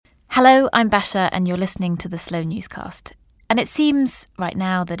Hello, I'm Basha and you're listening to the Slow Newscast. And it seems right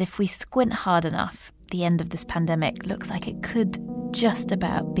now that if we squint hard enough, the end of this pandemic looks like it could just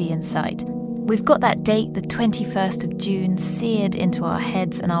about be in sight. We've got that date, the 21st of June, seared into our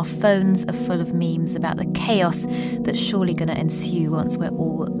heads, and our phones are full of memes about the chaos that's surely going to ensue once we're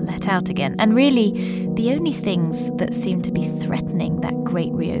all let out again. And really, the only things that seem to be threatening that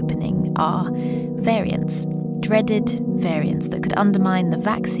great reopening are variants. Dreaded variants that could undermine the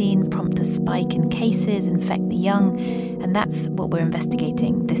vaccine, prompt a spike in cases, infect the young, and that's what we're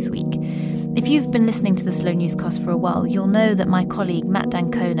investigating this week. If you've been listening to the Slow Newscast for a while, you'll know that my colleague Matt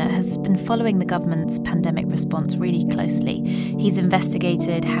D'Ancona has been following the government's pandemic response really closely. He's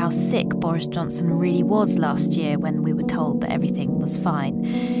investigated how sick Boris Johnson really was last year when we were told that everything was fine.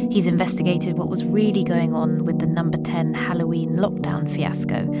 He's investigated what was really going on with the number 10 Halloween lockdown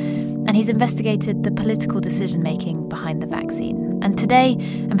fiasco. And he's investigated the political decision-making behind the vaccine. And today,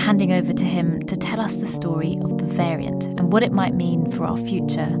 I'm handing over to him to tell us the story of the variant and what it might mean for our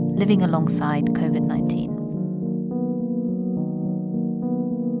future living alongside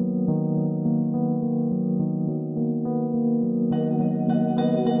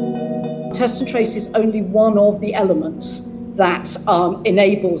COVID-19. Test and trace is only one of the elements that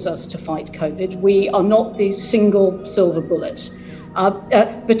enables us to fight COVID. We are not the single silver bullet.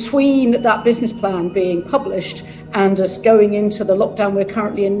 Between that business plan being published and us going into the lockdown we're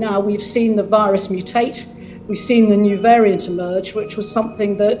currently in now, we've seen the virus mutate. We've seen the new variant emerge, which was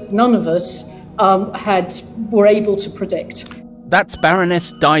something that none of us were able to predict. That's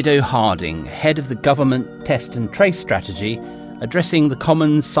Baroness Dido Harding, head of the government test and trace strategy, addressing the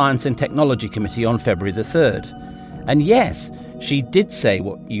Commons Science and Technology Committee on February the 3rd. And yes, she did say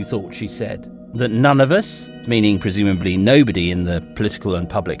what you thought she said, that none of us, meaning presumably nobody in the political and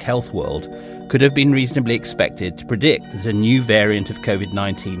public health world, could have been reasonably expected to predict that a new variant of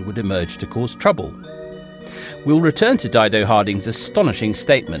COVID-19 would emerge to cause trouble. We'll return to Dido Harding's astonishing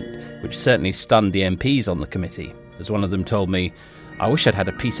statement, which certainly stunned the MPs on the committee, as one of them told me, "I wish I'd had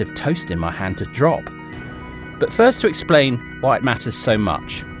a piece of toast in my hand to drop." But first, to explain why it matters so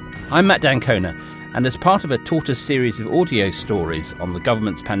much. I'm Matt D'Ancona, and as part of a tortoise series of audio stories on the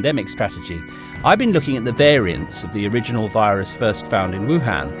government's pandemic strategy, I've been looking at the variants of the original virus first found in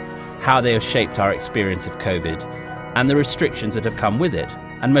Wuhan, how they have shaped our experience of COVID, and the restrictions that have come with it,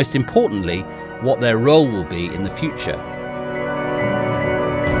 and most importantly, what their role will be in the future.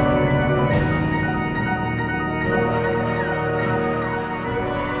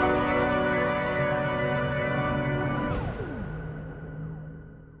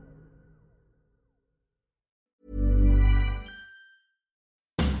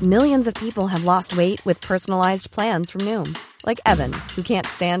 Millions of people have lost weight with personalized plans from Noom. Like Evan, who can't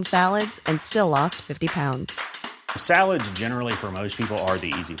stand salads and still lost 50 pounds. Salads generally for most people are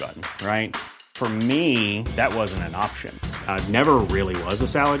the easy button, right? For me, that wasn't an option. I never really was a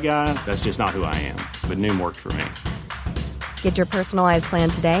salad guy. That's just not who I am. But Noom worked for me. Get your personalized plan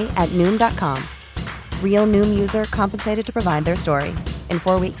today at Noom.com. Real Noom user compensated to provide their story. In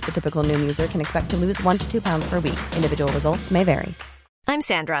 4 weeks, the typical Noom user can expect to lose 1 to 2 pounds per week. Individual results may vary. I'm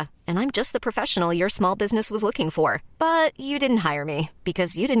Sandra, and I'm just the professional your small business was looking for. But you didn't hire me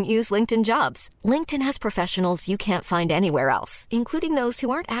because you didn't use LinkedIn Jobs. LinkedIn has professionals you can't find anywhere else, including those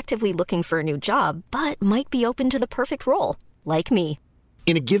who aren't actively looking for a new job, but might be open to the perfect role, like me.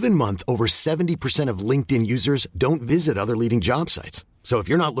 In a given month, over 70% of LinkedIn users don't visit other leading job sites. So if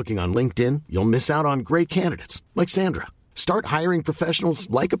you're not looking on LinkedIn, you'll miss out on great candidates like Sandra. Start hiring professionals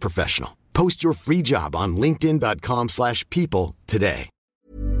like a professional. Post your free job on linkedin.com/people today.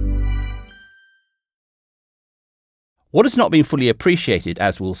 What has not been fully appreciated,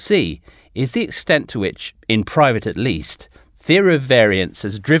 as we'll see, is the extent to which, in private at least, fear of variants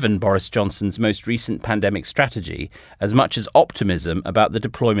has driven Boris Johnson's most recent pandemic strategy as much as optimism about the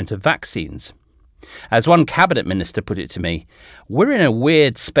deployment of vaccines. As one cabinet minister put it to me, we're in a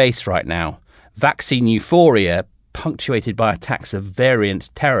weird space right now, vaccine euphoria punctuated by attacks of variant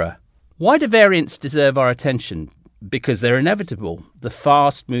terror. Why do variants deserve our attention? Because they're inevitable, the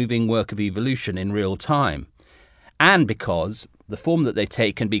fast-moving work of evolution in real time. And because the form that they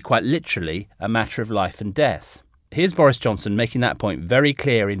take can be quite literally a matter of life and death. Here's Boris Johnson making that point very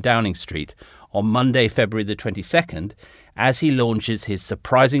clear in Downing Street on Monday, February the 22nd, as he launches his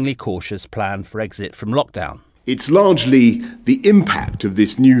surprisingly cautious plan for exit from lockdown. It's largely the impact of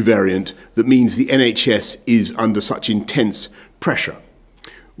this new variant that means the NHS is under such intense pressure,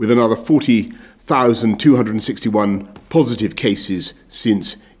 with another 40,261 positive cases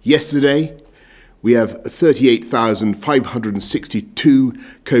since yesterday. We have 38,562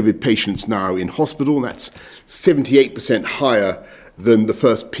 COVID patients now in hospital. That's 78% higher than the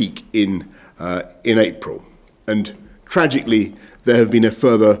first peak in April. And tragically, there have been a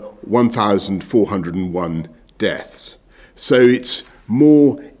further 1,401 deaths. So it's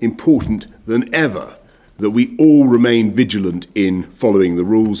more important than ever that we all remain vigilant in following the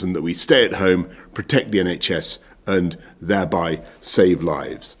rules and that we stay at home, protect the NHS and thereby save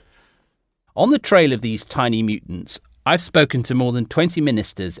lives. On the trail of these tiny mutants, I've spoken to more than 20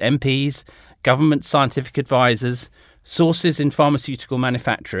 ministers, MPs, government scientific advisors, sources in pharmaceutical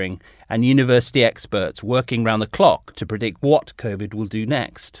manufacturing and university experts working round the clock to predict what COVID will do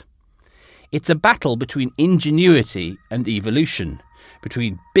next. It's a battle between ingenuity and evolution,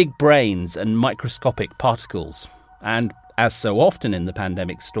 between big brains and microscopic particles. And, as so often in the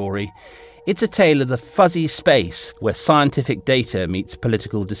pandemic story, it's a tale of the fuzzy space where scientific data meets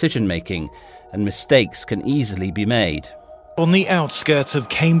political decision-making and mistakes can easily be made. On the outskirts of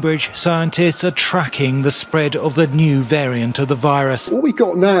Cambridge, scientists are tracking the spread of the new variant of the virus. What we've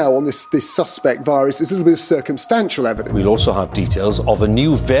got now on this suspect virus is a little bit of circumstantial evidence. We'll also have details of a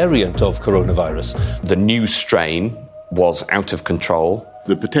new variant of coronavirus. The new strain was out of control.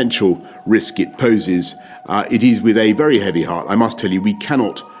 The potential risk it poses, it is with a very heavy heart. I must tell you, we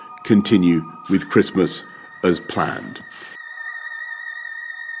cannot continue with Christmas as planned.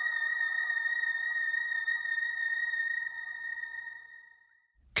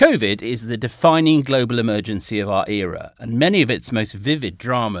 COVID is the defining global emergency of our era, and many of its most vivid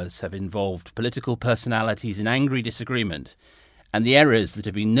dramas have involved political personalities in angry disagreement, and the errors that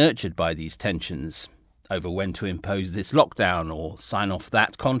have been nurtured by these tensions over when to impose this lockdown or sign off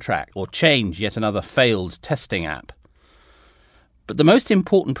that contract or change yet another failed testing app. But the most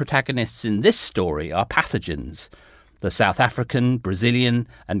important protagonists in this story are pathogens, the South African, Brazilian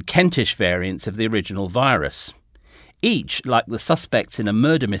and Kentish variants of the original virus. Each, like the suspects in a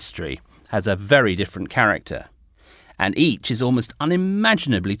murder mystery, has a very different character. And each is almost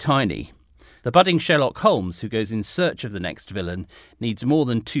unimaginably tiny. The budding Sherlock Holmes who goes in search of the next villain needs more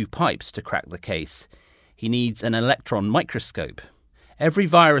than 2 pipes to crack the case. He needs an electron microscope. Every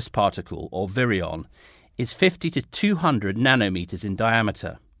virus particle, or virion, is 50 to 200 nanometers in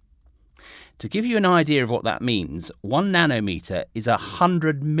diameter. To give you an idea of what that means, 1 nanometer is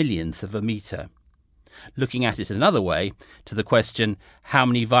 100 millionth of a meter. Looking at it another way, to the question, how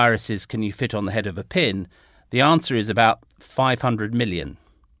many viruses can you fit on the head of a pin, the answer is about 500 million.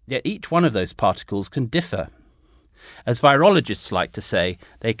 Yet each one of those particles can differ. As virologists like to say,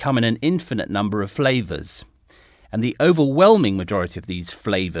 they come in an infinite number of flavours. And the overwhelming majority of these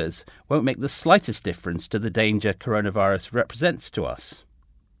flavours won't make the slightest difference to the danger coronavirus represents to us.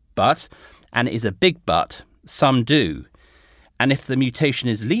 But, and it is a big but, some do. And if the mutation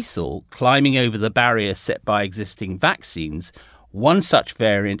is lethal, climbing over the barrier set by existing vaccines, one such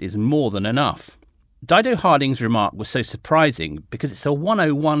variant is more than enough. Dido Harding's remark was so surprising because it's a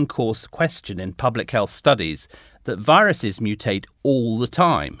 101 course question in public health studies that viruses mutate all the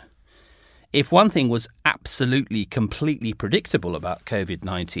time. If one thing was absolutely, completely predictable about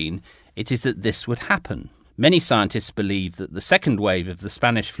COVID-19, it is that this would happen. Many scientists believe that the second wave of the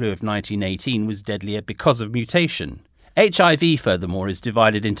Spanish flu of 1918 was deadlier because of mutation. HIV, furthermore, is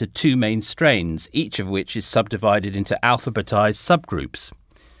divided into 2 main strains, each of which is subdivided into alphabetized subgroups.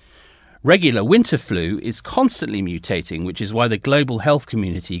 Regular winter flu is constantly mutating, which is why the global health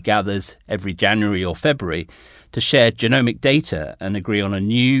community gathers every January or February to share genomic data and agree on a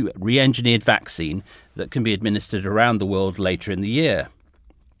new, re-engineered vaccine that can be administered around the world later in the year.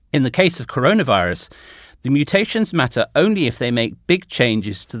 In the case of coronavirus, the mutations matter only if they make big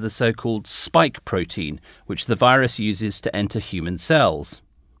changes to the so-called spike protein, which the virus uses to enter human cells.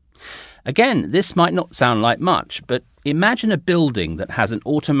 Again, this might not sound like much, but imagine a building that has an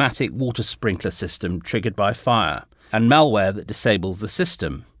automatic water sprinkler system triggered by fire and malware that disables the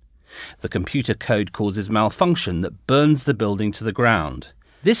system. The computer code causes malfunction that burns the building to the ground.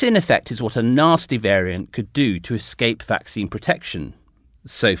 This, in effect, is what a nasty variant could do to escape vaccine protection.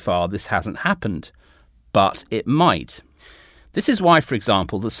 So far, this hasn't happened. But it might. This is why, for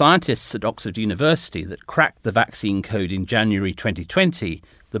example, the scientists at Oxford University that cracked the vaccine code in January 2020,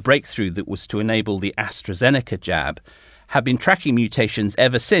 the breakthrough that was to enable the AstraZeneca jab, have been tracking mutations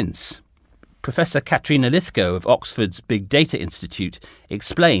ever since. Professor Katrina Lithgow of Oxford's Big Data Institute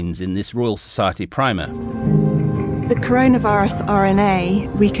explains in this Royal Society primer. The coronavirus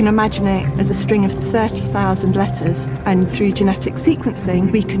RNA, we can imagine it as a string of 30,000 letters, and through genetic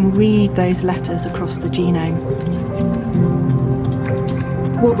sequencing, we can read those letters across the genome.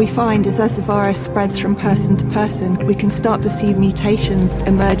 What we find is as the virus spreads from person to person, we can start to see mutations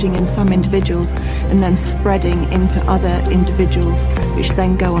emerging in some individuals and then spreading into other individuals, which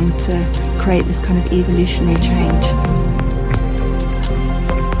then go on to create this kind of evolutionary change.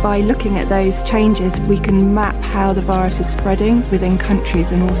 By looking at those changes, we can map how the virus is spreading within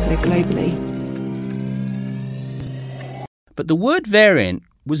countries and also globally. But the word variant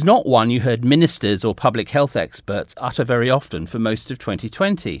was not one you heard ministers or public health experts utter very often for most of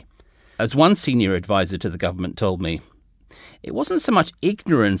 2020. As one senior advisor to the government told me, it wasn't so much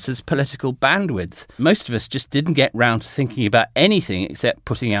ignorance as political bandwidth. Most of us just didn't get round to thinking about anything except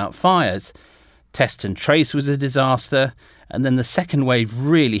putting out fires. Test and trace was a disaster, and then the second wave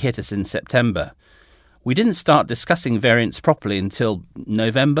really hit us in September. We didn't start discussing variants properly until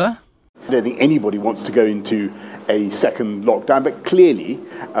November. I don't think anybody wants to go into a second lockdown, but clearly,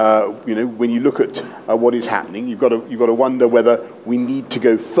 when you look at what is happening, you've got to wonder whether we need to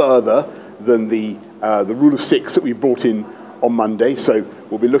go further than the rule of 6 that we brought in on Monday. So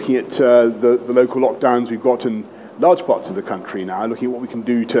we'll be looking at the local lockdowns we've got in large parts of the country now, looking at what we can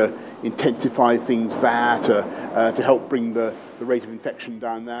do to intensify things there, to help bring the rate of infection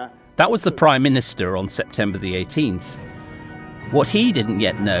down there. That was the Prime Minister on September the 18th. What he didn't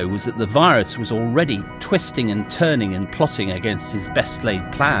yet know was that the virus was already twisting and turning and plotting against his best-laid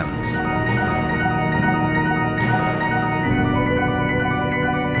plans.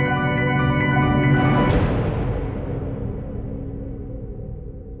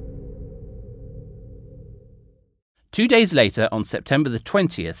 Two days later, on September the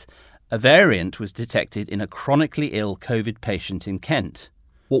 20th, a variant was detected in a chronically ill COVID patient in Kent.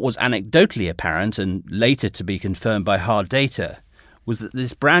 What was anecdotally apparent, and later to be confirmed by hard data, was that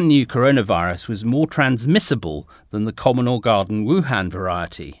this brand new coronavirus was more transmissible than the common or garden Wuhan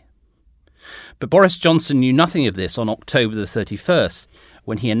variety. But Boris Johnson knew nothing of this on October the 31st,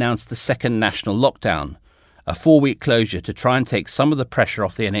 when he announced the second national lockdown, a 4-week closure to try and take some of the pressure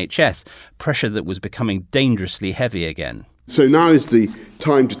off the NHS, pressure that was becoming dangerously heavy again. So now is the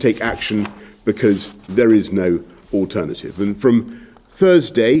time to take action because there is no alternative. And from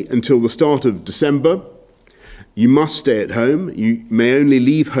Thursday until the start of December, you must stay at home. You may only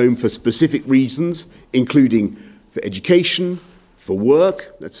leave home for specific reasons, including for education, for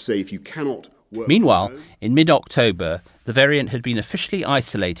work. Let's say if you cannot work. Meanwhile, in mid-October, the variant had been officially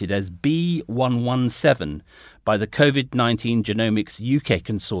isolated as B117 by the COVID-19 Genomics UK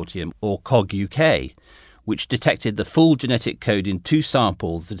Consortium, or COG UK, which detected the full genetic code in 2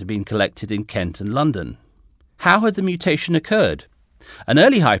 samples that had been collected in Kent and London. How had the mutation occurred? An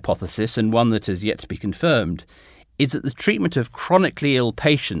early hypothesis, and one that has yet to be confirmed, is that the treatment of chronically ill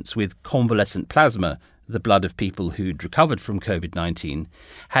patients with convalescent plasma, the blood of people who'd recovered from COVID-19,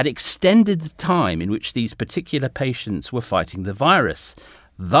 had extended the time in which these particular patients were fighting the virus,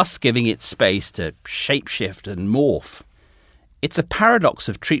 thus giving it space to shapeshift and morph. It's a paradox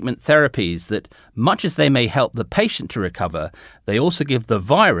of treatment therapies that, much as they may help the patient to recover, they also give the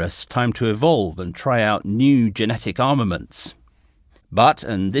virus time to evolve and try out new genetic armaments. But,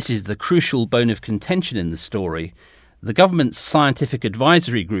 and this is the crucial bone of contention in the story, the government's Scientific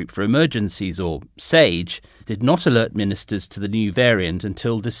Advisory Group for Emergencies, or SAGE, did not alert ministers to the new variant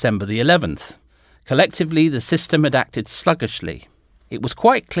until December the 11th. Collectively, the system had acted sluggishly. It was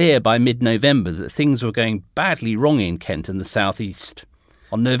quite clear by mid-November that things were going badly wrong in Kent and the South East.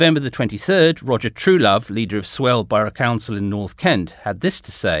 On November the 23rd, Roger Truelove, leader of Swell Borough Council in North Kent, had this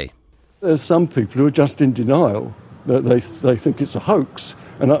to say. There's some people who are just in denial. They think it's a hoax,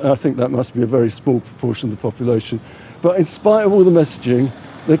 and I think that must be a very small proportion of the population. But in spite of all the messaging,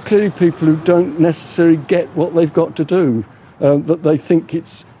 there are clearly people who don't necessarily get what they've got to do, that they think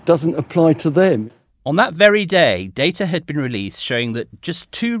it doesn't apply to them. On that very day, data had been released showing that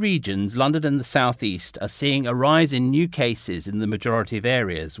just 2 regions, London and the South East, are seeing a rise in new cases in the majority of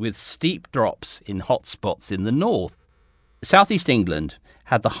areas, with steep drops in hotspots in the north. South East England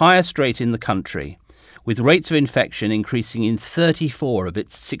had the highest rate in the country, with rates of infection increasing in 34 of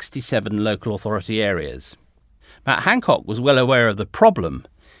its 67 local authority areas. Matt Hancock was well aware of the problem,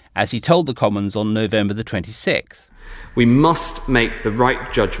 as he told the Commons on November the 26th. We must make the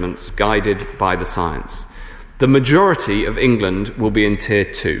right judgments guided by the science. The majority of England will be in Tier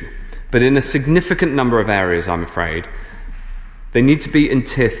 2, but in a significant number of areas, I'm afraid, they need to be in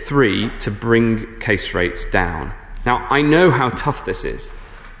Tier 3 to bring case rates down. Now, I know how tough this is,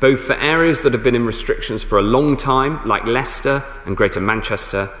 both for areas that have been in restrictions for a long time, like Leicester and Greater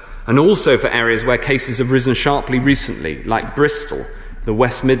Manchester, and also for areas where cases have risen sharply recently, like Bristol, the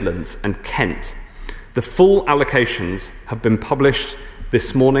West Midlands and Kent. The full allocations have been published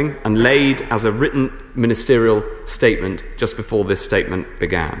this morning and laid as a written ministerial statement just before this statement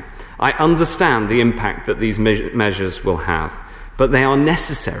began. I understand the impact that these measures will have, but they are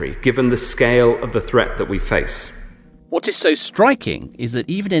necessary given the scale of the threat that we face. What is so striking is that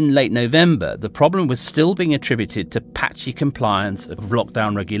even in late November, the problem was still being attributed to patchy compliance of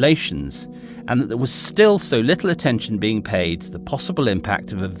lockdown regulations, and that there was still so little attention being paid to the possible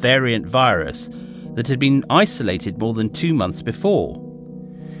impact of a variant virus that had been isolated more than 2 months before.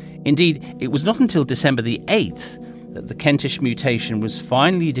 Indeed, it was not until December the 8th that the Kentish mutation was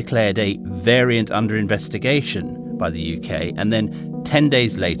finally declared a variant under investigation by the UK, and then 10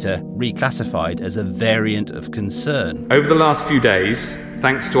 days later reclassified as a variant of concern. Over the last few days,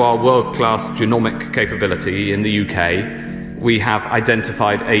 thanks to our world-class genomic capability in the UK, we have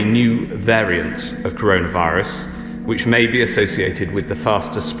identified a new variant of coronavirus, which may be associated with the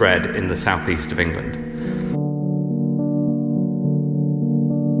fastest spread in the southeast of England.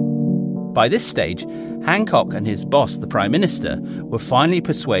 By this stage, Hancock and his boss, the Prime Minister, were finally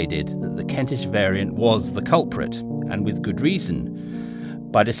persuaded that the Kentish variant was the culprit, and with good reason.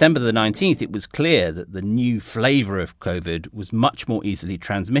 By December the 19th, it was clear that the new flavour of COVID was much more easily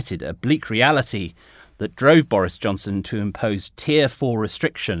transmitted, a bleak reality that drove Boris Johnson to impose Tier 4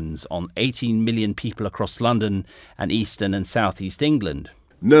 restrictions on 18 million people across London and eastern and southeast England.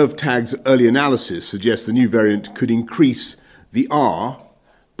 NervTag's early analysis suggests the new variant could increase the R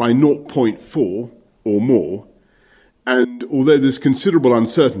by 0.4 or more, and although there's considerable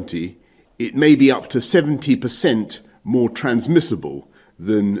uncertainty, it may be up to 70% more transmissible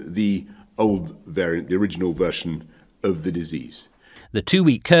than the old variant, the original version of the disease. The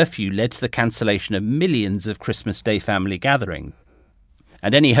 2-week curfew led to the cancellation of millions of Christmas Day family gatherings,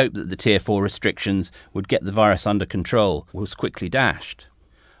 and any hope that the Tier 4 restrictions would get the virus under control was quickly dashed.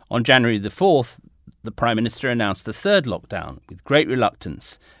 On January the 4th, the Prime Minister announced the third lockdown with great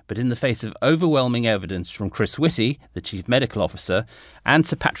reluctance, but in the face of overwhelming evidence from Chris Whitty, the Chief Medical Officer, and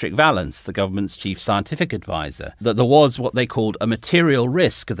Sir Patrick Vallance, the government's Chief Scientific Advisor, that there was what they called a material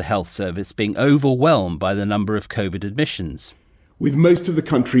risk of the health service being overwhelmed by the number of COVID admissions. With most of the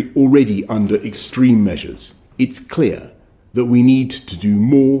country already under extreme measures, it's clear that we need to do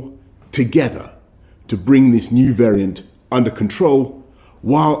more together to bring this new variant under control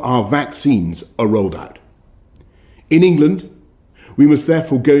while our vaccines are rolled out. In England, we must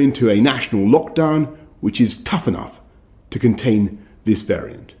therefore go into a national lockdown which is tough enough to contain this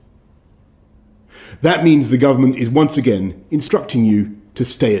variant. That means the government is once again instructing you to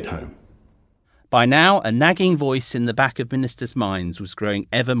stay at home. By now, a nagging voice in the back of ministers' minds was growing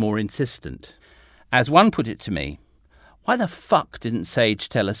ever more insistent. As one put it to me, why the fuck didn't Sage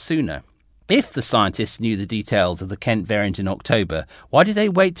tell us sooner? If the scientists knew the details of the Kent variant in October, why did they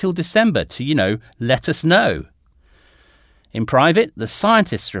wait till December to, let us know? In private, the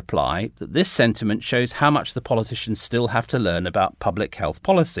scientists reply that this sentiment shows how much the politicians still have to learn about public health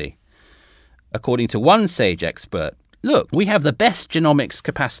policy. According to one Sage expert, look, we have the best genomics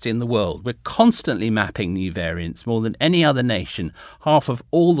capacity in the world. We're constantly mapping new variants, more than any other nation, half of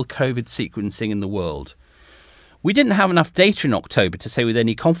all the COVID sequencing in the world. We didn't have enough data in October to say with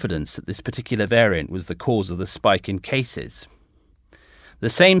any confidence that this particular variant was the cause of the spike in cases. The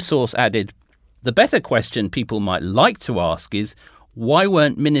same source added, the better question people might like to ask is, why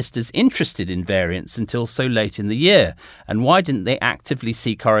weren't ministers interested in variants until so late in the year, and why didn't they actively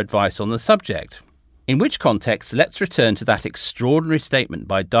seek our advice on the subject? In which context, let's return to that extraordinary statement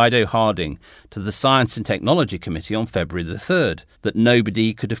by Dido Harding to the Science and Technology Committee on February the 3rd, that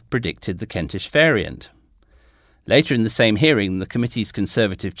nobody could have predicted the Kentish variant. Later in the same hearing, the committee's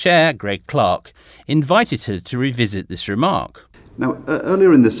Conservative chair, Greg Clark, invited her to revisit this remark. Now,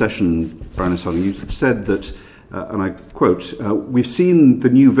 earlier in this session, Baroness Harding, you said that, and I quote, we've seen the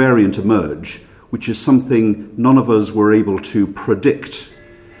new variant emerge, which is something none of us were able to predict.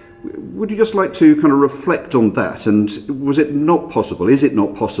 Would you just like to kind of reflect on that? And is it not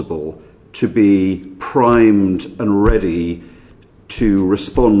possible to be primed and ready to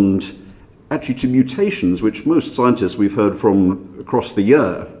respond actually to mutations which most scientists we've heard from across the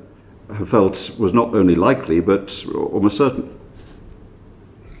year have felt was not only likely but almost certain?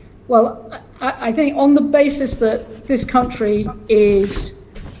 Well, I think on the basis that this country is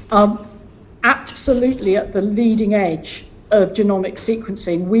absolutely at the leading edge of genomic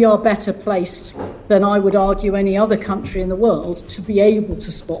sequencing, we are better placed than I would argue any other country in the world to be able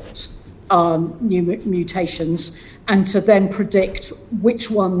to spot new mutations and to then predict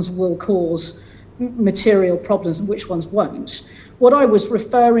which ones will cause material problems and which ones won't. What I was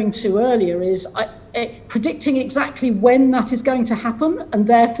referring to earlier is predicting exactly when that is going to happen, and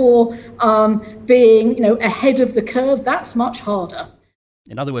therefore being ahead of the curve, that's much harder.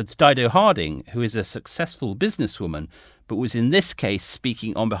 In other words, Dido Harding, who is a successful businesswoman, but was in this case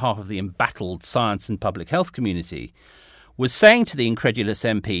speaking on behalf of the embattled science and public health community, was saying to the incredulous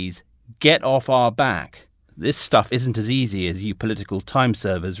MPs, get off our back. This stuff isn't as easy as you political time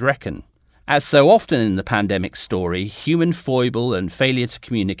servers reckon. As so often in the pandemic story, human foible and failure to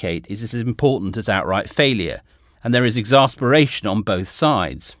communicate is as important as outright failure, and there is exasperation on both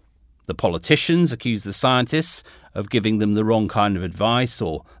sides. The politicians accuse the scientists of giving them the wrong kind of advice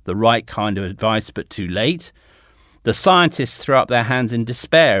or the right kind of advice but too late. The scientists throw up their hands in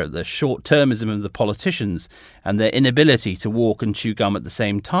despair at the short-termism of the politicians and their inability to walk and chew gum at the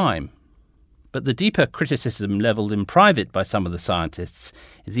same time. But the deeper criticism levelled in private by some of the scientists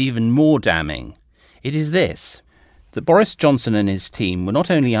is even more damning. It is this: that Boris Johnson and his team were not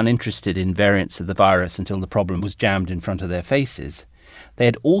only uninterested in variants of the virus until the problem was jammed in front of their faces, they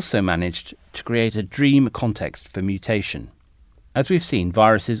had also managed to create a dream context for mutation. As we've seen,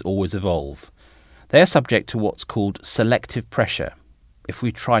 viruses always evolve. They are subject to what's called selective pressure. If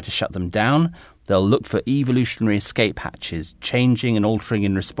we try to shut them down, they'll look for evolutionary escape hatches, changing and altering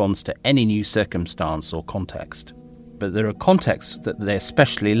in response to any new circumstance or context. But there are contexts that they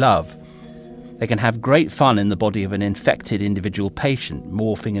especially love. They can have great fun in the body of an infected individual patient,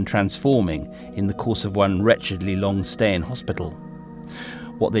 morphing and transforming in the course of one wretchedly long stay in hospital.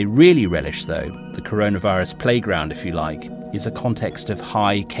 What they really relish, though, the coronavirus playground if you like, is a context of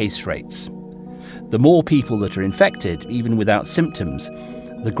high case rates. The more people that are infected, even without symptoms,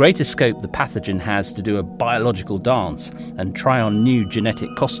 the greater scope the pathogen has to do a biological dance and try on new genetic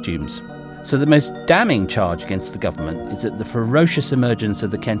costumes. So the most damning charge against the government is that the ferocious emergence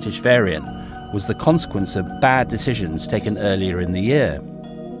of the Kentish variant was the consequence of bad decisions taken earlier in the year.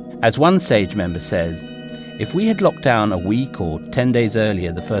 As one SAGE member says, if we had locked down a week or 10 days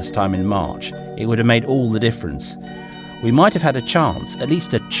earlier the first time in March, it would have made all the difference. We might have had a chance, at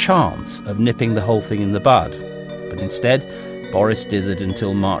least a chance, of nipping the whole thing in the bud. But instead, Boris dithered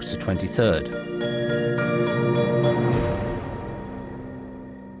until March the 23rd.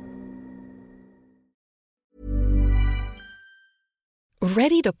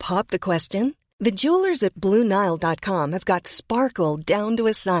 Ready to pop the question? The jewelers at BlueNile.com have got sparkle down to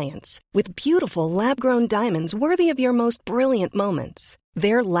a science with beautiful lab-grown diamonds worthy of your most brilliant moments.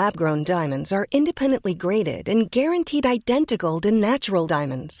 Their lab-grown diamonds are independently graded and guaranteed identical to natural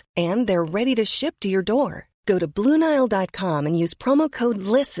diamonds, and they're ready to ship to your door. Go to BlueNile.com and use promo code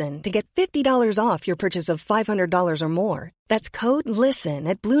LISTEN to get $50 off your purchase of $500 or more. That's code LISTEN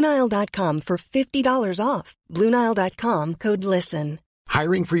at BlueNile.com for $50 off. BlueNile.com, code LISTEN.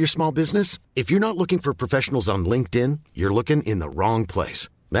 Hiring for your small business? If you're not looking for professionals on LinkedIn, you're looking in the wrong place.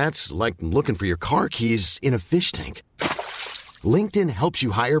 That's like looking for your car keys in a fish tank. LinkedIn helps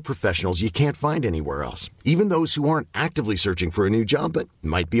you hire professionals you can't find anywhere else, even those who aren't actively searching for a new job but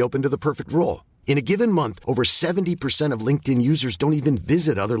might be open to the perfect role. In a given month, over 70% of LinkedIn users don't even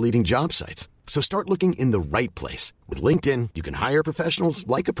visit other leading job sites. So start looking in the right place. With LinkedIn, you can hire professionals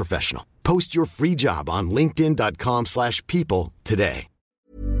like a professional. Post your free job on linkedin.com/people today.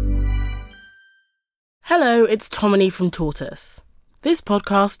 Hello, it's Tomini from Tortoise. This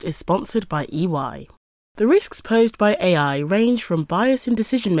podcast is sponsored by EY. The risks posed by AI range from bias in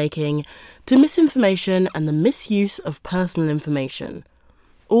decision-making to misinformation and the misuse of personal information,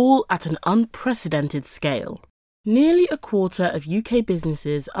 all at an unprecedented scale. Nearly a quarter of UK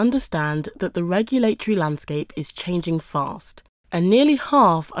businesses understand that the regulatory landscape is changing fast, and nearly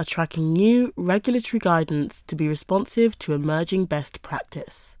half are tracking new regulatory guidance to be responsive to emerging best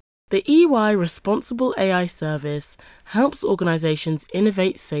practice. The EY Responsible AI Service helps organisations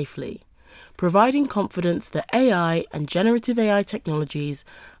innovate safely, providing confidence that AI and generative AI technologies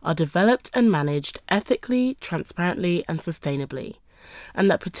are developed and managed ethically, transparently and sustainably,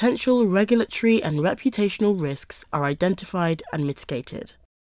 and that potential regulatory and reputational risks are identified and mitigated.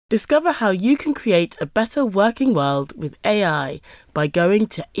 Discover how you can create a better working world with AI by going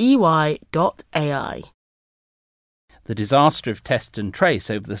to ey.ai. The disaster of test and trace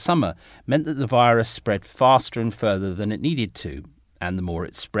over the summer meant that the virus spread faster and further than it needed to, and the more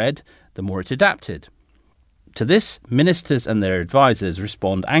it spread, the more it adapted. To this, ministers and their advisers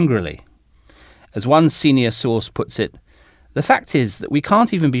respond angrily. As one senior source puts it, the fact is that we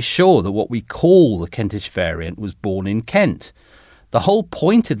can't even be sure that what we call the Kentish variant was born in Kent. The whole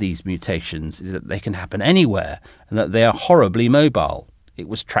point of these mutations is that they can happen anywhere and that they are horribly mobile. It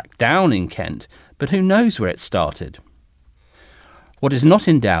was tracked down in Kent, but who knows where it started? What is not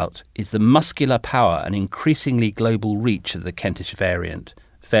in doubt is the muscular power and increasingly global reach of the Kentish variant,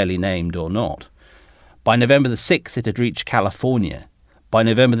 fairly named or not. By November the 6th, it had reached California. By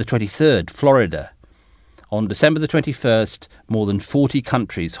November the 23rd, Florida. On December the 21st, more than 40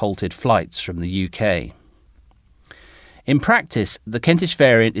 countries halted flights from the UK. In practice, the Kentish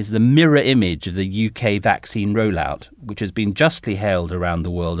variant is the mirror image of the UK vaccine rollout, which has been justly hailed around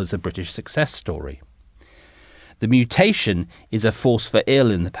the world as a British success story. The mutation is a force for ill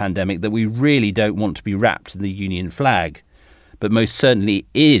in the pandemic that we really don't want to be wrapped in the Union flag, but most certainly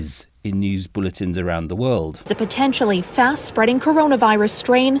is in news bulletins around the world. A potentially fast-spreading coronavirus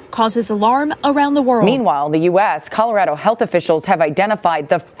strain causes alarm around the world. Meanwhile, in the U.S., Colorado health officials have identified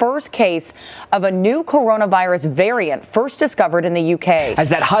the first case of a new coronavirus variant first discovered in the U.K. As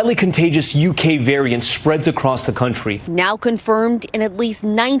that highly contagious UK variant spreads across the country. Now confirmed in at least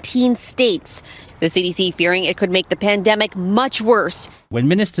 19 states. The CDC fearing it could make the pandemic much worse. When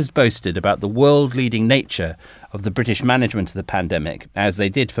ministers boasted about the world-leading nature of the British management of the pandemic, as they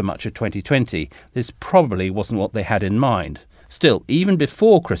did for much of 2020, this probably wasn't what they had in mind. Still, even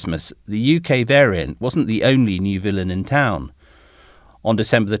before Christmas, the UK variant wasn't the only new villain in town. On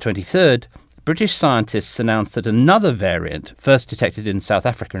December the 23rd, British scientists announced that another variant, first detected in South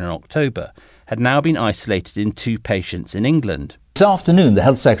Africa in October, had now been isolated in 2 patients in England. This afternoon, the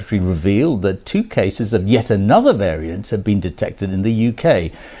Health Secretary revealed that 2 cases of yet another variant had been detected in the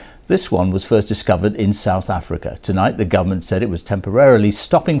UK. This one was first discovered in South Africa. Tonight, the government said it was temporarily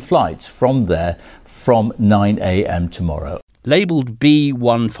stopping flights from there from 9 a.m. tomorrow. Labelled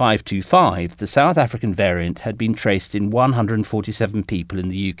B1525, the South African variant had been traced in 147 people in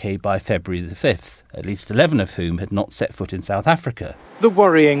the UK by February the 5th, at least 11 of whom had not set foot in South Africa. The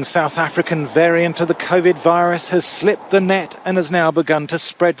worrying South African variant of the COVID virus has slipped the net and has now begun to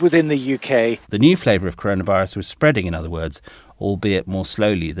spread within the UK. The new flavour of coronavirus was spreading, in other words, albeit more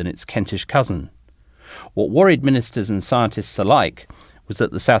slowly than its Kentish cousin. What worried ministers and scientists alike was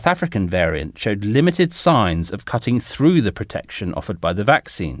that the South African variant showed limited signs of cutting through the protection offered by the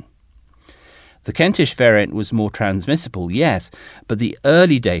vaccine. The Kentish variant was more transmissible, yes, but the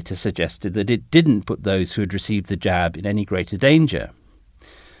early data suggested that it didn't put those who had received the jab in any greater danger.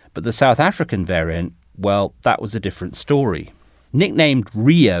 But the South African variant, well, that was a different story. Nicknamed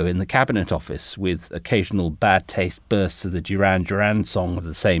Rio in the Cabinet Office, with occasional bad taste bursts of the Duran Duran song of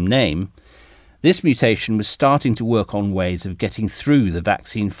the same name, this mutation was starting to work on ways of getting through the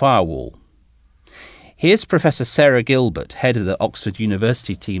vaccine firewall. Here's Professor Sarah Gilbert, head of the Oxford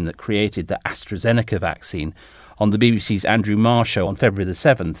University team that created the AstraZeneca vaccine, on the BBC's Andrew Marr show on February the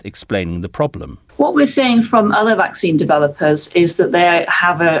 7th, explaining the problem. What we're seeing from other vaccine developers is that they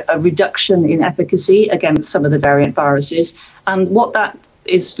have a reduction in efficacy against some of the variant viruses. And what that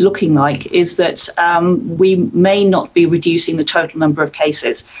is looking like is that we may not be reducing the total number of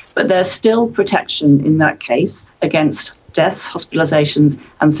cases, but there's still protection in that case against deaths, hospitalizations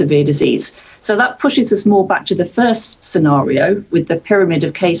and severe disease. So that pushes us more back to the first scenario with the pyramid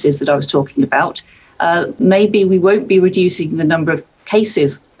of cases that I was talking about. Maybe we won't be reducing the number of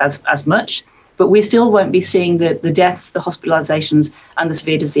cases as much, but we still won't be seeing the deaths, the hospitalizations and the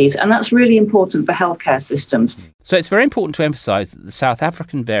severe disease. And that's really important for healthcare systems. So it's very important to emphasise that the South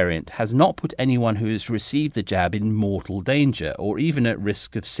African variant has not put anyone who has received the jab in mortal danger or even at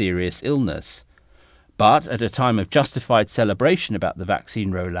risk of serious illness. But at a time of justified celebration about the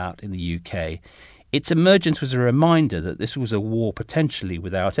vaccine rollout in the UK, its emergence was a reminder that this was a war potentially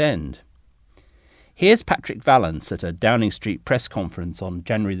without end. Here's Patrick Vallance at a Downing Street press conference on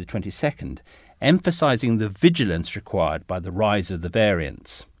January the 22nd, emphasising the vigilance required by the rise of the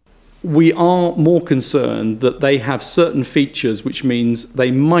variants. We are more concerned that they have certain features which means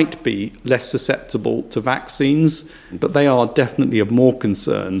they might be less susceptible to vaccines, but they are definitely of more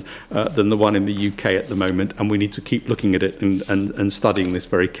concern than the one in the UK at the moment, and we need to keep looking at it and studying this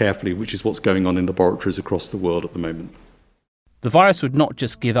very carefully, which is what's going on in laboratories across the world at the moment. The virus would not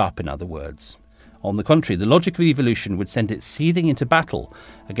just give up, in other words. On the contrary, the logic of evolution would send it seething into battle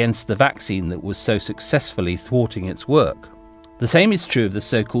against the vaccine that was so successfully thwarting its work. The same is true of the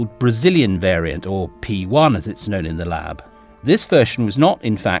so-called Brazilian variant, or P1 as it's known in the lab. This version was not,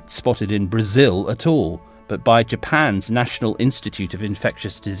 in fact, spotted in Brazil at all, but by Japan's National Institute of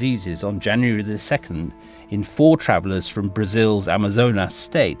Infectious Diseases on January the 2nd in 4 travellers from Brazil's Amazonas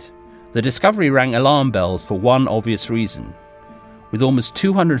state. The discovery rang alarm bells for one obvious reason. With almost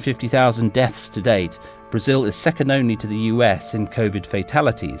 250,000 deaths to date, Brazil is second only to the US in COVID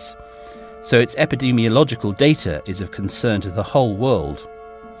fatalities. So its epidemiological data is of concern to the whole world.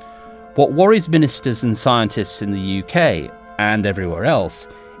 What worries ministers and scientists in the UK, and everywhere else,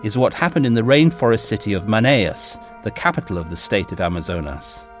 is what happened in the rainforest city of Manaus, the capital of the state of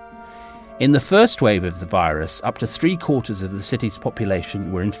Amazonas. In the first wave of the virus, up to 3/4 of the city's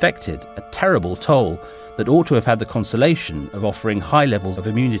population were infected, a terrible toll that ought to have had the consolation of offering high levels of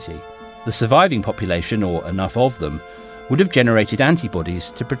immunity. The surviving population, or enough of them, would have generated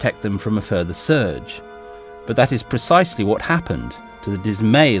antibodies to protect them from a further surge. But that is precisely what happened, to the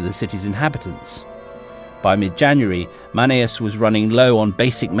dismay of the city's inhabitants. By mid-January, Manaus was running low on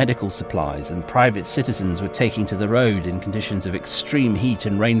basic medical supplies, and private citizens were taking to the road in conditions of extreme heat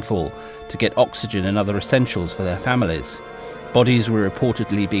and rainfall to get oxygen and other essentials for their families. Bodies were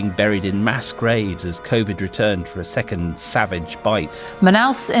reportedly being buried in mass graves as COVID returned for a second savage bite.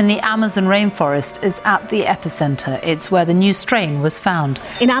 Manaus in the Amazon rainforest is at the epicenter. It's where the new strain was found.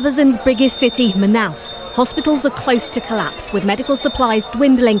 In Amazon's biggest city, Manaus, hospitals are close to collapse, with medical supplies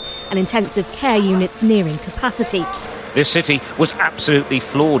dwindling and intensive care units nearing capacity. This city was absolutely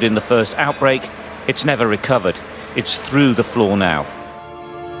floored in the first outbreak. It's never recovered. It's through the floor now.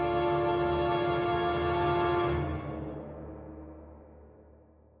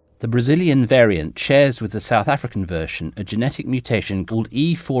 The Brazilian variant shares with the South African version a genetic mutation called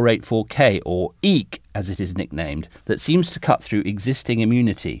E484K, or EEK as it is nicknamed, that seems to cut through existing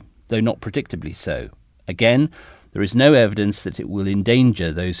immunity, though not predictably so. Again, there is no evidence that it will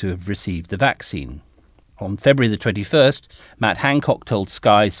endanger those who have received the vaccine. On February the 21st, Matt Hancock told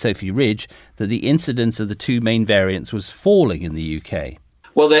Sky's Sophie Ridge that the incidence of the two main variants was falling in the UK.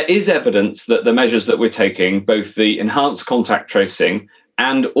 Well, there is evidence that the measures that we're taking, both the enhanced contact tracing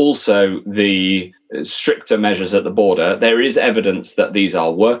and also the stricter measures at the border, there is evidence that these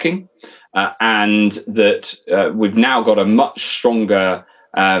are working and that we've now got a much stronger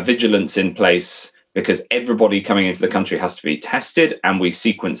vigilance in place because everybody coming into the country has to be tested and we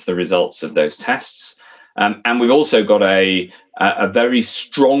sequence the results of those tests. And we've also got a very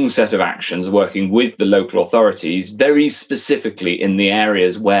strong set of actions working with the local authorities, very specifically in the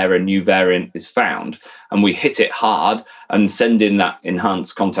areas where a new variant is found. And we hit it hard and send in that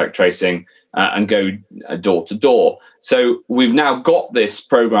enhanced contact tracing and go door to door. So we've now got this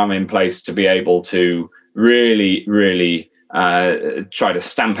program in place to be able to really try to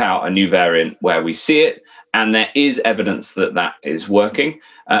stamp out a new variant where we see it. And there is evidence that that is working.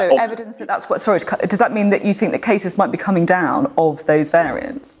 So evidence that that's what, sorry, does that mean that you think that cases might be coming down of those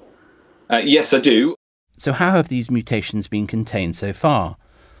variants? Yes, I do. So how have these mutations been contained so far?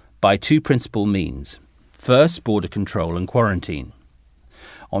 By two principal means. First, border control and quarantine.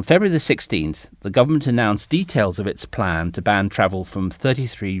 On February the 16th, the government announced details of its plan to ban travel from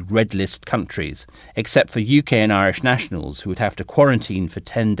 33 red list countries, except for UK and Irish nationals who would have to quarantine for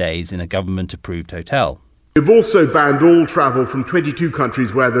 10 days in a government-approved hotel. We've also banned all travel from 22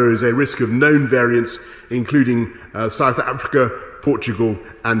 countries where there is a risk of known variants, including South Africa, Portugal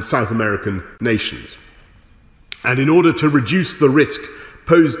and South American nations. And in order to reduce the risk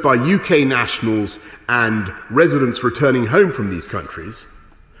posed by UK nationals and residents returning home from these countries,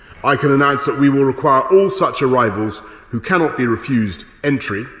 I can announce that we will require all such arrivals who cannot be refused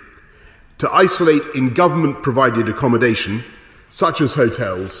entry to isolate in government-provided accommodation, such as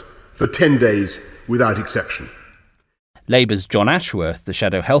hotels, for 10 days without exception. Labour's John Ashworth, the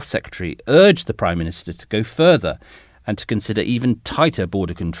Shadow Health Secretary, urged the Prime Minister to go further and to consider even tighter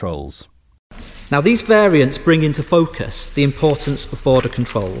border controls. Now, these variants bring into focus the importance of border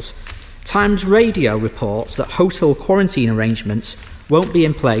controls. Times Radio reports that hotel quarantine arrangements won't be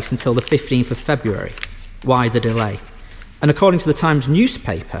in place until the 15th of February. Why the delay? And according to the Times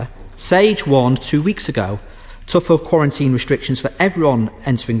newspaper, Sage warned 2 weeks ago tougher quarantine restrictions for everyone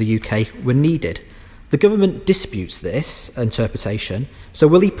entering the UK were needed. The government disputes this interpretation, so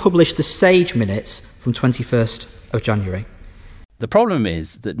will he publish the Sage minutes from 21st of January? The problem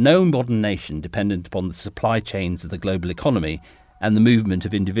is that no modern nation dependent upon the supply chains of the global economy and the movement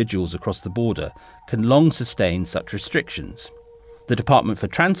of individuals across the border can long sustain such restrictions. The Department for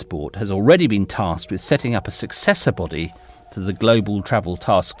Transport has already been tasked with setting up a successor body to the Global Travel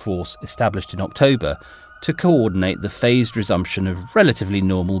Task Force established in October to coordinate the phased resumption of relatively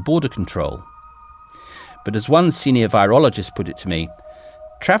normal border control. But as one senior virologist put it to me,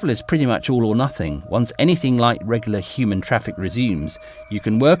 travel is pretty much all or nothing. Once anything like regular human traffic resumes, you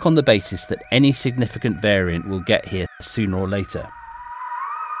can work on the basis that any significant variant will get here sooner or later.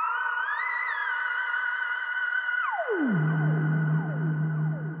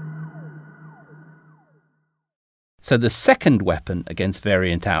 So the second weapon against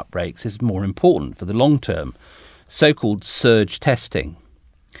variant outbreaks is more important for the long term, so-called surge testing.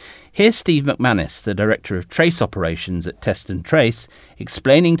 Here's Steve McManus, the Director of Trace Operations at Test and Trace,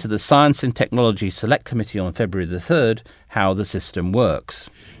 explaining to the Science and Technology Select Committee on February the 3rd how the system works.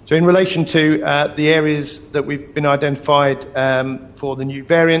 So in relation to the areas that we've been identified for the new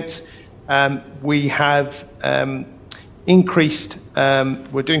variants, we have increased,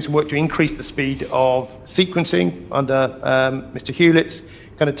 we're doing some work to increase the speed of sequencing under Mr. Hewlett's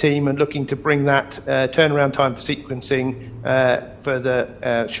kind of team and looking to bring that turnaround time for sequencing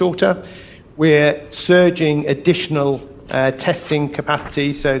further shorter. We're surging additional testing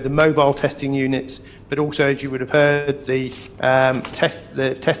capacity, so the mobile testing units, but also, as you would have heard, the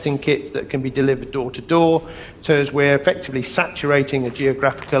testing kits that can be delivered door to door. So as we're effectively saturating a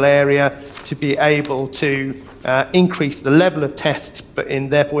geographical area to be able to increase the level of tests, but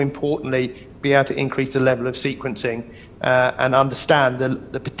therefore importantly be able to increase the level of sequencing and understand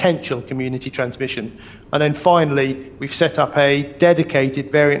the potential community transmission. And then finally, we've set up a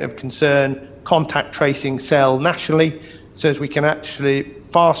dedicated variant of concern contact tracing cell nationally, so as we can actually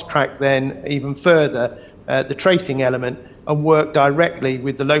fast track then even further the tracing element and work directly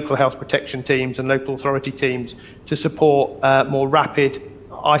with the local health protection teams and local authority teams to support more rapid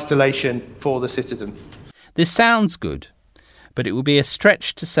isolation for the citizen. This sounds good, but it would be a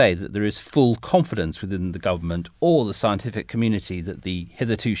stretch to say that there is full confidence within the government or the scientific community that the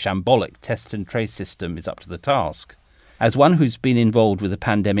hitherto shambolic test and trace system is up to the task. As one who's been involved with a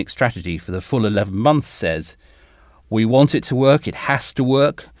pandemic strategy for the full 11 months says, we want it to work, it has to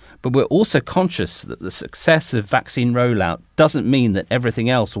work, but we're also conscious that the success of vaccine rollout doesn't mean that everything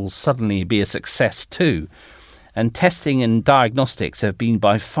else will suddenly be a success too. And testing and diagnostics have been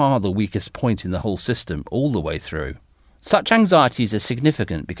by far the weakest point in the whole system all the way through. Such anxieties are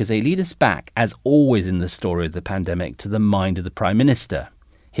significant because they lead us back, as always in the story of the pandemic, to the mind of the Prime Minister.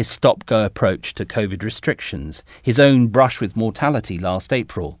 His stop-go approach to COVID restrictions, his own brush with mortality last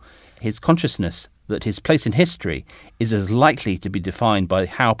April, his consciousness that his place in history is as likely to be defined by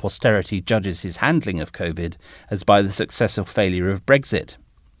how posterity judges his handling of COVID as by the success or failure of Brexit.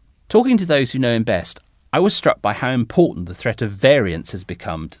 Talking to those who know him best, I was struck by how important the threat of variants has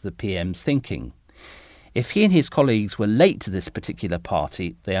become to the PM's thinking. If he and his colleagues were late to this particular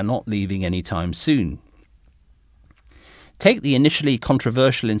party, they are not leaving any time soon. Take the initially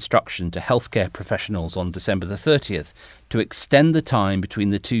controversial instruction to healthcare professionals on December the 30th to extend the time between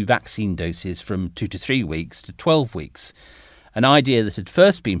the two vaccine doses from 2 to 3 weeks to 12 weeks, an idea that had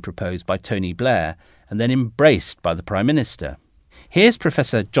first been proposed by Tony Blair and then embraced by the Prime Minister. Here's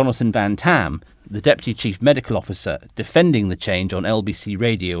Professor Jonathan Van Tam, the Deputy Chief Medical Officer, defending the change on LBC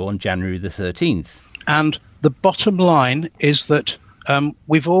Radio on January the 13th. And the bottom line is that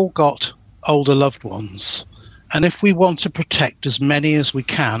we've all got older loved ones. And if we want to protect as many as we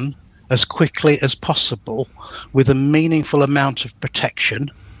can, as quickly as possible, with a meaningful amount of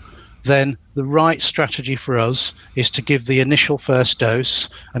protection, then the right strategy for us is to give the initial first dose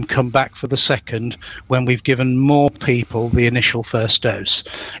and come back for the second when we've given more people the initial first dose.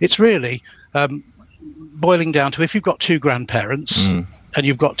 It's really boiling down to, if you've got two grandparents and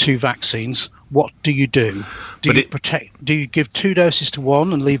you've got two vaccines, what do you do? Do you give 2 doses to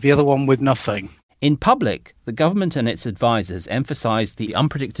one and leave the other one with nothing? In public, the government and its advisers emphasised the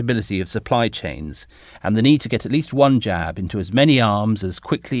unpredictability of supply chains and the need to get at least one jab into as many arms as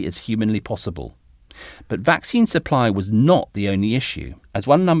quickly as humanly possible. But vaccine supply was not the only issue, as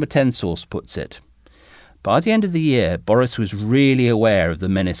one Number 10 source puts it. By the end of the year, Boris was really aware of the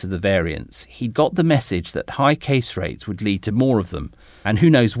menace of the variants. He'd got the message that high case rates would lead to more of them, and who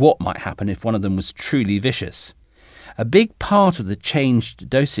knows what might happen if one of them was truly vicious. A big part of the changed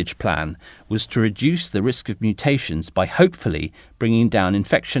dosage plan was to reduce the risk of mutations by hopefully bringing down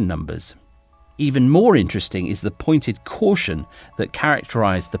infection numbers. Even more interesting is the pointed caution that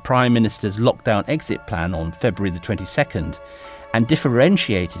characterised the Prime Minister's lockdown exit plan on February the 22nd and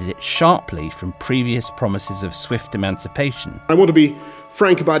differentiated it sharply from previous promises of swift emancipation. I want to be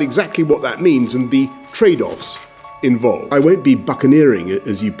frank about exactly what that means and the trade-offs involved. I won't be buccaneering,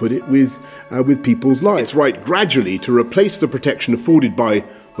 as you put it, with people's lives. It's right gradually to replace the protection afforded by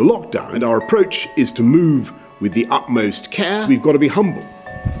the lockdown, and our approach is to move with the utmost care. We've got to be humble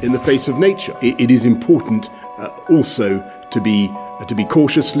in the face of nature. It is important also to be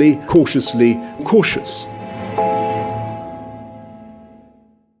cautiously cautious.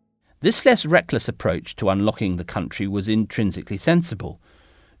 This less reckless approach to unlocking the country was intrinsically sensible.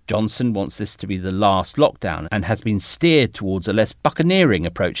 Johnson wants this to be the last lockdown and has been steered towards a less buccaneering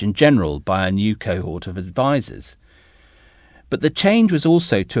approach in general by a new cohort of advisers. But the change was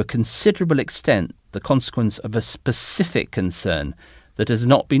also to a considerable extent the consequence of a specific concern that has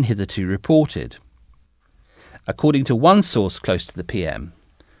not been hitherto reported. According to one source close to the PM,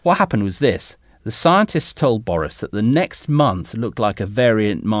 what happened was this. The scientists told Boris that the next month looked like a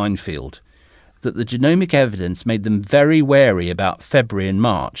variant minefield, that the genomic evidence made them very wary about February and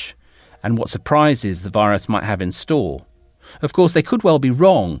March, and what surprises the virus might have in store. Of course, they could well be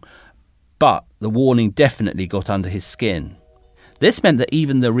wrong, but the warning definitely got under his skin. This meant that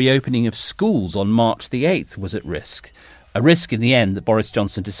even the reopening of schools on March the 8th was at risk, a risk in the end that Boris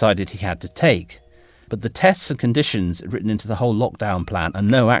Johnson decided he had to take. But the tests and conditions written into the whole lockdown plan are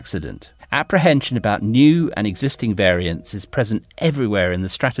no accident. Apprehension about new and existing variants is present everywhere in the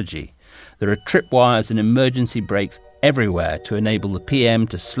strategy. There are tripwires and emergency brakes everywhere to enable the PM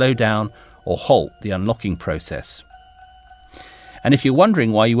to slow down or halt the unlocking process. And if you're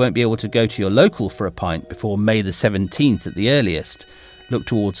wondering why you won't be able to go to your local for a pint before May the 17th at the earliest, look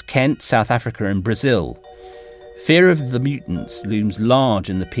towards Kent, South Africa and Brazil. Fear of the mutants looms large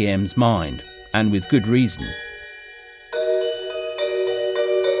in the PM's mind, and with good reason.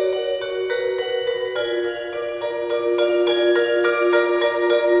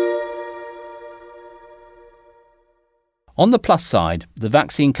 On the plus side, the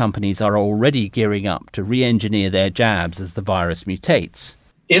vaccine companies are already gearing up to re-engineer their jabs as the virus mutates.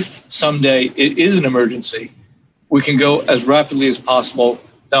 If someday it is an emergency, we can go as rapidly as possible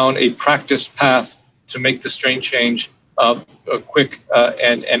down a practiced path to make the strain change quick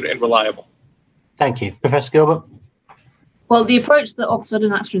and reliable. Thank you. Professor Gilbert? Well, the approach that Oxford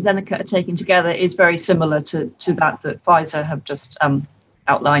and AstraZeneca are taking together is very similar to that Pfizer have just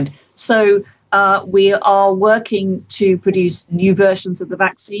outlined. So we are working to produce new versions of the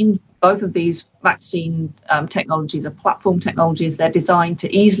vaccine. Both of these vaccine technologies are platform technologies. They're designed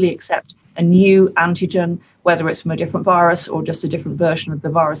to easily accept a new antigen, whether it's from a different virus or just a different version of the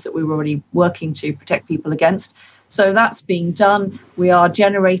virus that we were already working to protect people against. So that's being done. We are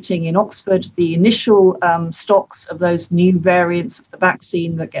generating in Oxford the initial stocks of those new variants of the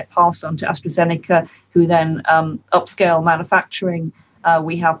vaccine that get passed on to AstraZeneca, who then upscale manufacturing.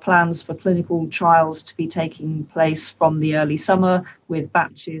 We have plans for clinical trials to be taking place from the early summer with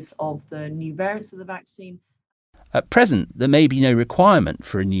batches of the new variants of the vaccine. At present, there may be no requirement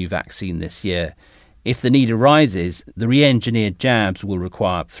for a new vaccine this year. If the need arises, the re-engineered jabs will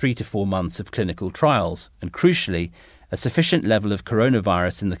require 3 to 4 months of clinical trials and, crucially, a sufficient level of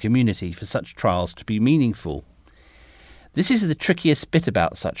coronavirus in the community for such trials to be meaningful. This is the trickiest bit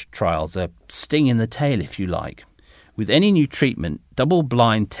about such trials, a sting in the tail, if you like. With any new treatment,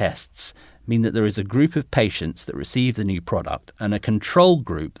 double-blind tests mean that there is a group of patients that receive the new product and a control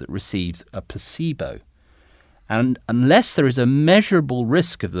group that receives a placebo. And unless there is a measurable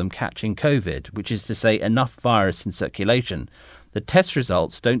risk of them catching COVID, which is to say enough virus in circulation, the test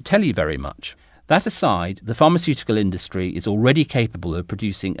results don't tell you very much. That aside, the pharmaceutical industry is already capable of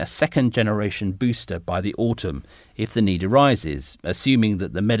producing a second-generation booster by the autumn if the need arises, assuming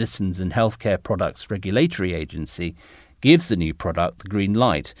that the Medicines and Healthcare Products Regulatory Agency gives the new product the green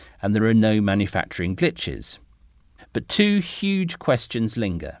light and there are no manufacturing glitches. But two huge questions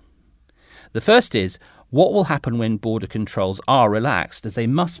linger. The first is, what will happen when border controls are relaxed, as they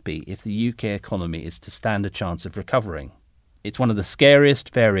must be if the UK economy is to stand a chance of recovering? It's one of the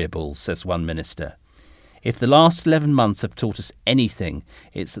scariest variables, says one minister. If the last 11 months have taught us anything,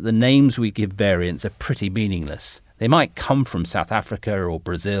 it's that the names we give variants are pretty meaningless. They might come from South Africa or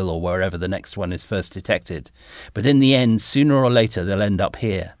Brazil or wherever the next one is first detected, but in the end, sooner or later, they'll end up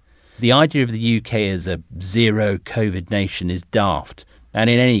here. The idea of the UK as a zero COVID nation is daft, and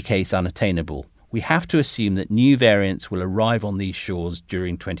in any case unattainable. We have to assume that new variants will arrive on these shores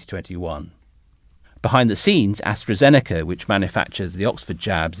during 2021. Behind the scenes, AstraZeneca, which manufactures the Oxford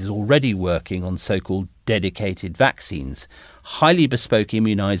jabs, is already working on so-called dedicated vaccines, highly bespoke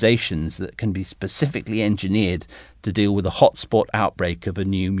immunisations that can be specifically engineered to deal with a hotspot outbreak of a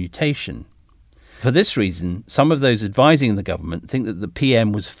new mutation. For this reason, some of those advising the government think that the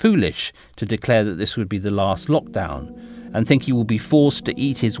PM was foolish to declare that this would be the last lockdown, and think he will be forced to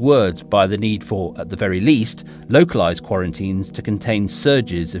eat his words by the need for, at the very least, localised quarantines to contain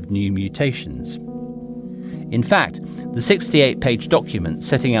surges of new mutations. In fact, the 68-page document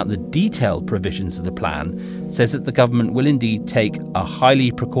setting out the detailed provisions of the plan says that the government will indeed take a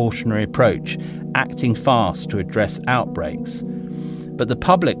highly precautionary approach, acting fast to address outbreaks. But the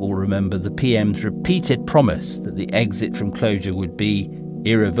public will remember the PM's repeated promise that the exit from closure would be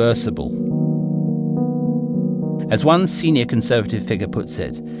irreversible. As one senior Conservative figure puts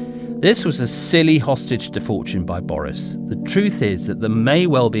it, this was a silly hostage to fortune by Boris. The truth is that there may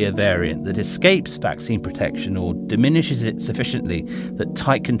well be a variant that escapes vaccine protection or diminishes it sufficiently that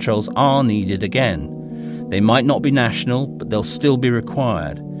tight controls are needed again. They might not be national, but they'll still be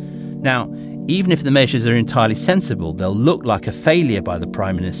required. Now, even if the measures are entirely sensible, they'll look like a failure by the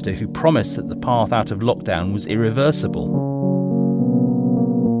Prime Minister who promised that the path out of lockdown was irreversible.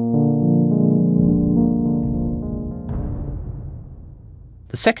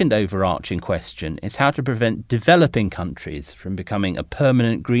 The second overarching question is how to prevent developing countries from becoming a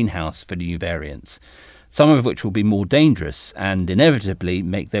permanent greenhouse for new variants, some of which will be more dangerous and inevitably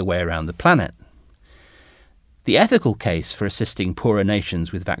make their way around the planet. The ethical case for assisting poorer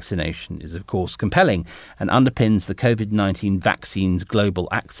nations with vaccination is, of course, compelling and underpins the COVID-19 Vaccines Global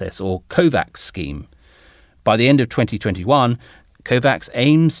Access, or COVAX, scheme. By the end of 2021, COVAX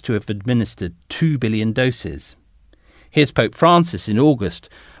aims to have administered 2 billion doses. Here's Pope Francis in August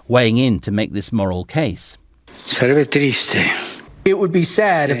weighing in to make this moral case. It would be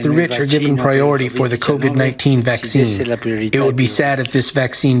sad if the rich are given priority for the COVID-19 vaccine. It would be sad if this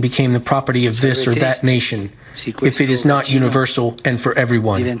vaccine became the property of this or that nation, if it is not universal and for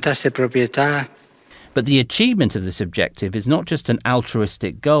everyone. But the achievement of this objective is not just an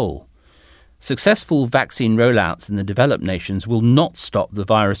altruistic goal. Successful vaccine rollouts in the developed nations will not stop the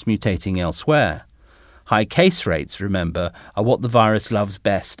virus mutating elsewhere. High case rates, remember, are what the virus loves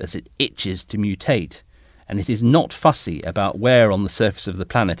best as it itches to mutate, and it is not fussy about where on the surface of the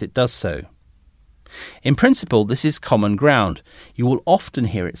planet it does so. In principle, this is common ground. You will often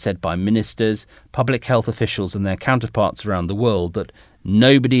hear it said by ministers, public health officials and their counterparts around the world that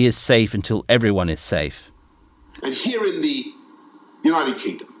nobody is safe until everyone is safe. And here in the United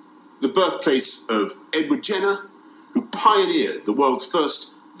Kingdom, the birthplace of Edward Jenner, who pioneered the world's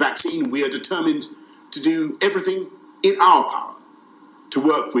first vaccine, we are determined to do everything in our power to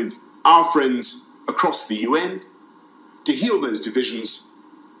work with our friends across the UN to heal those divisions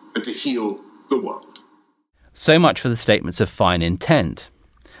and to heal the world. So much for the statements of fine intent.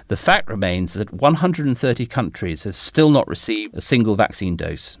 The fact remains that 130 countries have still not received a single vaccine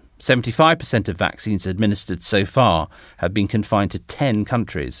dose. 75% of vaccines administered so far have been confined to 10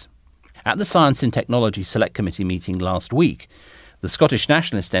 countries. At the Science and Technology Select Committee meeting last week, the Scottish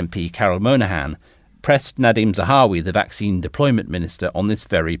Nationalist MP Carol Monaghan pressed Nadhim Zahawi, the Vaccine Deployment Minister, on this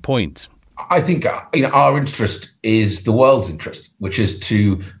very point. I think our interest is the world's interest, which is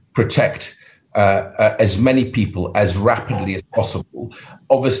to protect as many people as rapidly as possible.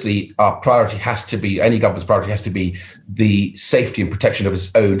 Obviously, our priority has to be, any government's priority has to be the safety and protection of its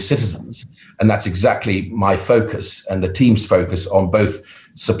own citizens. And that's exactly my focus and the team's focus on both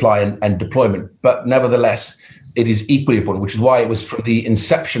supply and deployment. But nevertheless, it is equally important, which is why it was from the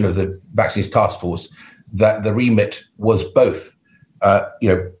inception of the Vaccines Task Force that the remit was both,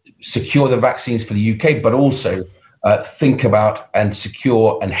 secure the vaccines for the UK, but also think about and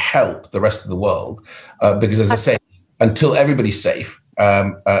secure and help the rest of the world. Because, as I say, until everybody's safe,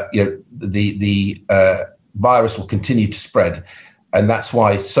 the virus will continue to spread. And that's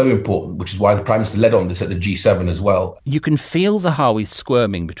why it's so important, which is why the Prime Minister led on this at the G7 as well. You can feel Zahawi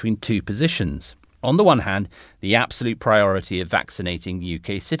squirming between two positions. On the one hand, the absolute priority of vaccinating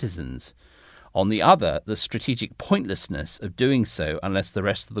UK citizens. On the other, the strategic pointlessness of doing so unless the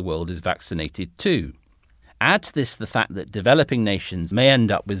rest of the world is vaccinated too. Add to this the fact that developing nations may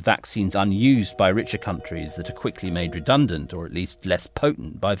end up with vaccines unused by richer countries that are quickly made redundant or at least less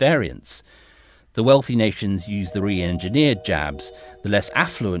potent by variants. The wealthy nations use the re-engineered jabs, the less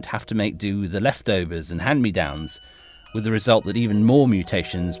affluent have to make do with the leftovers and hand-me-downs, with the result that even more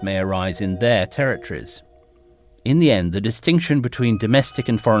mutations may arise in their territories. In the end, the distinction between domestic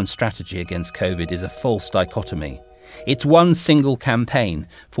and foreign strategy against COVID is a false dichotomy. It's one single campaign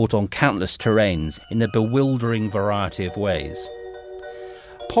fought on countless terrains in a bewildering variety of ways.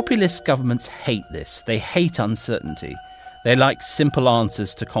 Populist governments hate this. They hate uncertainty. They like simple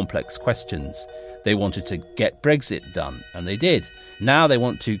answers to complex questions. They wanted to get Brexit done, and they did. Now they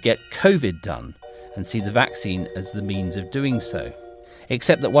want to get COVID done and see the vaccine as the means of doing so.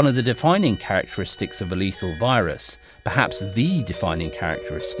 Except that one of the defining characteristics of a lethal virus, perhaps the defining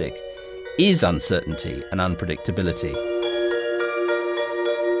characteristic, is uncertainty and unpredictability.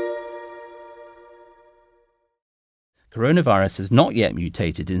 Coronavirus has not yet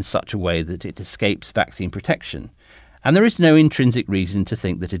mutated in such a way that it escapes vaccine protection, and there is no intrinsic reason to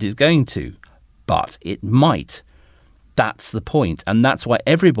think that it is going to. But it might. That's the point, and that's why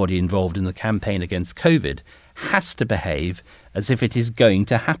everybody involved in the campaign against COVID has to behave as if it is going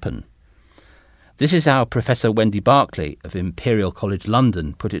to happen. This is how Professor Wendy Barclay of Imperial College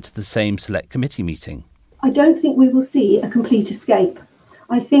London put it to the same select committee meeting. I don't think we will see a complete escape.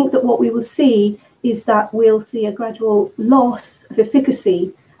 I think that what we will see is that we'll see a gradual loss of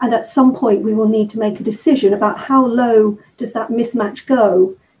efficacy, and at some point we will need to make a decision about how low does that mismatch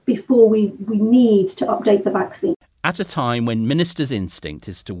go before we need to update the vaccine. At a time when ministers' instinct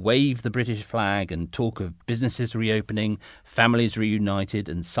is to wave the British flag and talk of businesses reopening, families reunited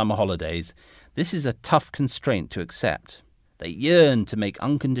and summer holidays, this is a tough constraint to accept. They yearn to make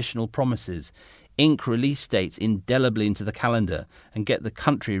unconditional promises, ink release dates indelibly into the calendar and get the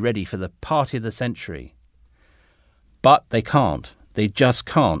country ready for the party of the century. But they can't. They just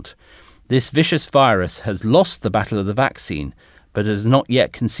can't. This vicious virus has lost the battle of the vaccine, but has not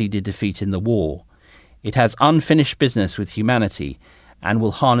yet conceded defeat in the war. It has unfinished business with humanity and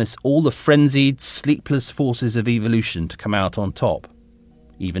will harness all the frenzied, sleepless forces of evolution to come out on top.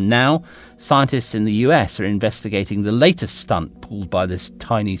 Even now, scientists in the US are investigating the latest stunt pulled by this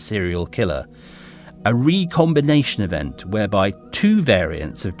tiny serial killer. A recombination event whereby two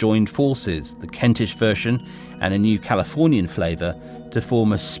variants have joined forces, the Kentish version and a new Californian flavour, to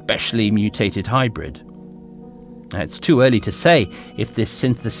form a specially mutated hybrid. Now, it's too early to say if this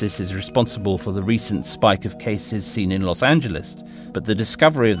synthesis is responsible for the recent spike of cases seen in Los Angeles, but the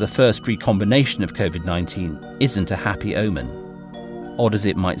discovery of the first recombination of COVID-19 isn't a happy omen. Odd as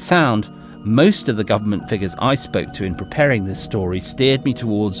it might sound, most of the government figures I spoke to in preparing this story steered me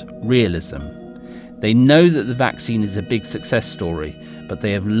towards realism. They know that the vaccine is a big success story, but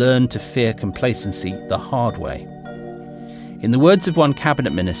they have learned to fear complacency the hard way. In the words of one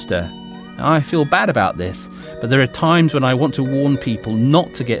cabinet minister, I feel bad about this, but there are times when I want to warn people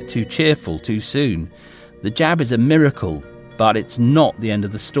not to get too cheerful too soon. The jab is a miracle, but it's not the end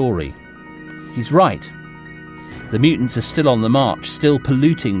of the story. He's right. The mutants are still on the march, still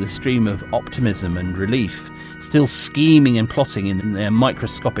polluting the stream of optimism and relief, still scheming and plotting in their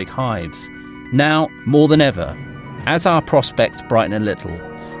microscopic hives. Now, more than ever, as our prospects brighten a little,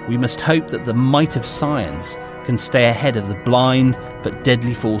 we must hope that the might of science can stay ahead of the blind but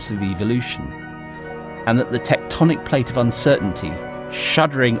deadly force of evolution, and that the tectonic plate of uncertainty,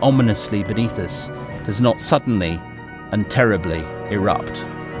 shuddering ominously beneath us, does not suddenly and terribly erupt.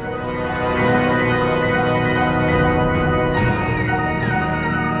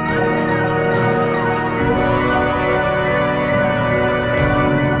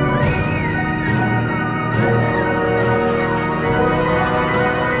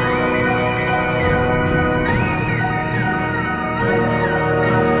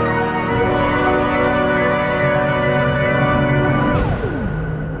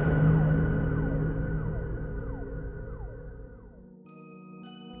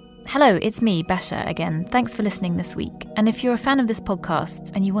 Hello, it's me, Basha, again. Thanks for listening this week. And if you're a fan of this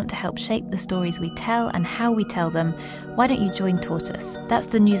podcast and you want to help shape the stories we tell and how we tell them, why don't you join Tortoise? That's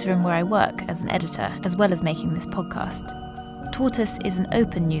the newsroom where I work as an editor, as well as making this podcast. Tortoise is an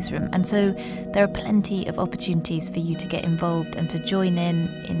open newsroom, and so there are plenty of opportunities for you to get involved and to join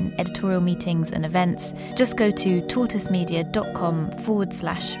in editorial meetings and events. Just go to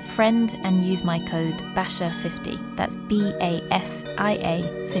tortoisemedia.com/friend and use my code BASHA50. That's BASIA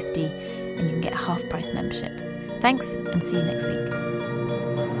 50, and you can get a half-price membership. Thanks, and see you next week.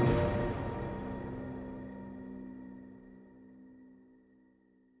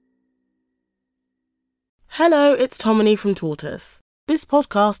 Hello, it's Tomini from Tortoise. This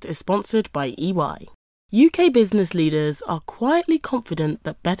podcast is sponsored by EY. UK business leaders are quietly confident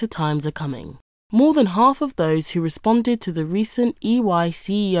that better times are coming. More than half of those who responded to the recent EY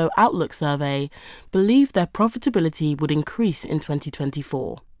CEO Outlook survey believe their profitability would increase in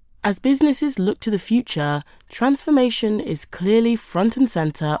 2024. As businesses look to the future, transformation is clearly front and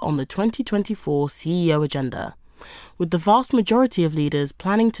centre on the 2024 CEO agenda, with the vast majority of leaders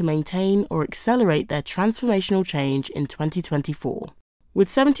planning to maintain or accelerate their transformational change in 2024. With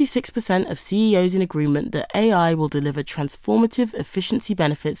 76% of CEOs in agreement that AI will deliver transformative efficiency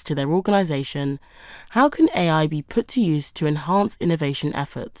benefits to their organisation, how can AI be put to use to enhance innovation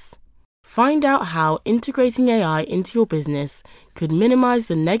efforts? Find out how integrating AI into your business could minimise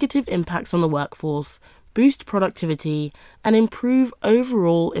the negative impacts on the workforce, boost productivity, and improve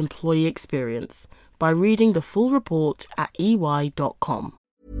overall employee experience by reading the full report at ey.com.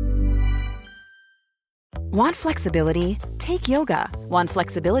 Want flexibility? Take yoga. Want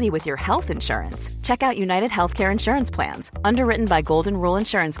flexibility with your health insurance? Check out United Healthcare Insurance Plans. Underwritten by Golden Rule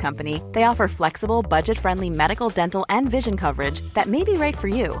Insurance Company, they offer flexible, budget-friendly medical, dental, and vision coverage that may be right for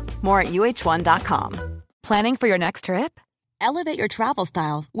you. More at uh1.com. Planning for your next trip? Elevate your travel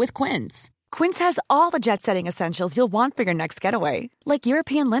style with Quince. Quince has all the jet-setting essentials you'll want for your next getaway, like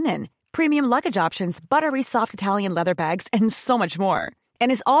European linen, premium luggage options, buttery soft Italian leather bags, and so much more.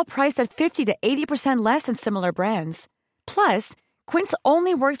 And is all priced at 50 to 80% less than similar brands. Plus, Quince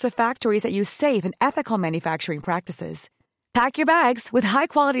only works with factories that use safe and ethical manufacturing practices. Pack your bags with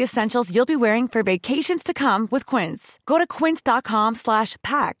high-quality essentials you'll be wearing for vacations to come with Quince. Go to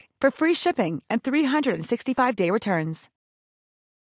quince.com/pack for free shipping and 365-day returns.